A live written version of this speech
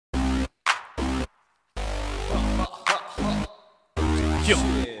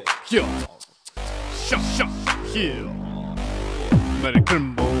Merry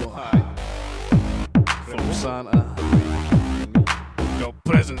Crimble from Santa. Got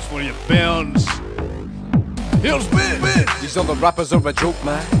presents for your bounds. Here's Biz. These other rappers are a joke,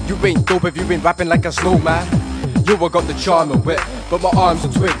 man. You ain't dope if you ain't rapping like a snowman. You I got the charm and wit, but my arms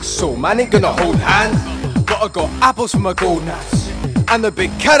are twigs, so man ain't gonna hold hands. But I got apples for my gold nuts and a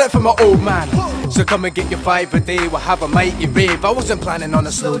big carrot for my old man. So come and get your 5 a day, we'll have a mighty rave. I wasn't planning on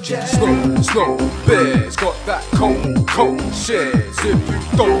a slow jet. SnoBiz got that cold shit. If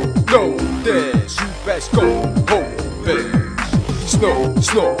you don't know this, you best go home, bitch.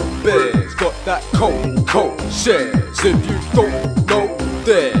 SnoBiz got that cold shit. If you don't know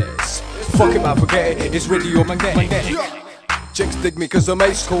this, fuck it man, forget it, it's radio magnetic. Chicks dig me cause I'm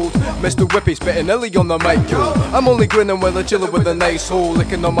ice cold. Mr. Whippy spitting illy on the mic, yo. I'm only grinning while I'm chillin' with a nice hole,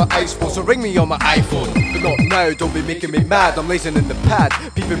 licking on my ice ball, so ring me on my iPhone. But not now, don't be making me mad. I'm lazing in the pad,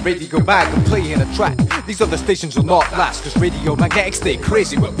 peeping radio mag, I'm playing a track. These other stations will not last, cause radio magnetic stay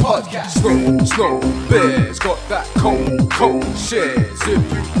crazy with podcasts. SnoBiz got that cold shit. If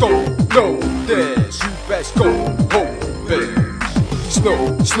you don't know this, you best go home, bitch.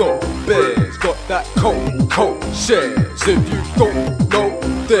 SnoBiz got that cold shit. If you don't know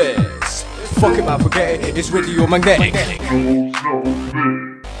this, fuck it man, forget it, it's radio magnetic.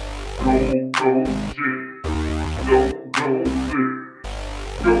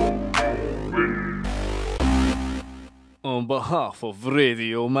 On behalf of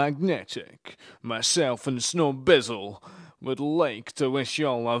Radio Magnetic, myself and SnoBizzle would like to wish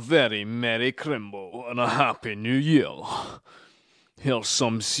y'all a very Merry Crimble and a Happy New Year. Here's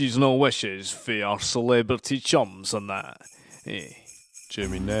some seasonal wishes for our celebrity chums and that. Hey,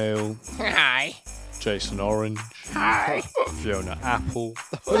 Jimmy Nail. Hi. Jason Orange. Hi. Fiona Apple.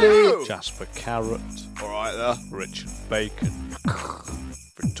 Hello. Jasper Carrot. Alright there. Richard Bacon.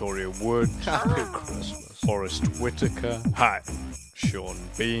 Victoria Wood. Happy Christmas. Forrest Whitaker. Hi. Sean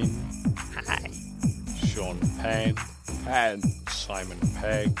Bean. Hi. Sean Penn. Pen. Simon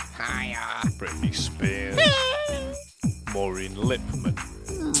Pegg. Hiya. Britney Spears. Maureen Lipman,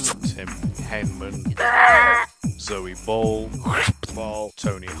 Tim Henman, Zoe Ball,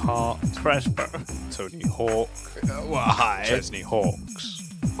 Tony Hart, Tony Hawk, Chesney Hawks,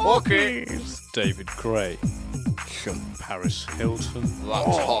 Hawkies, David Gray, Paris Hilton,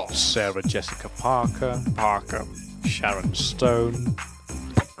 That's hot. Sarah Jessica Parker, Sharon Stone,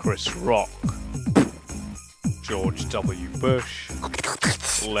 Chris Rock, George W. Bush,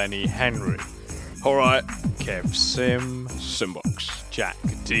 Lenny Henry. Alright. Kev Sim, Simbox. Jack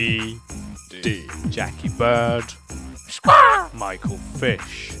D, Jackie Bird, Michael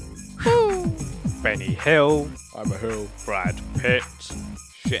Fish, Benny Hill, I'm a hill. Brad Pitt,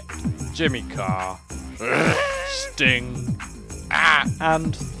 Shit. Jimmy Carr, Sting,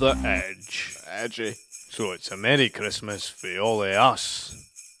 and The Edge. Edgy. So it's a Merry Christmas for all of us,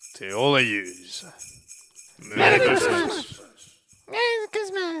 to all of yous. Merry Christmas.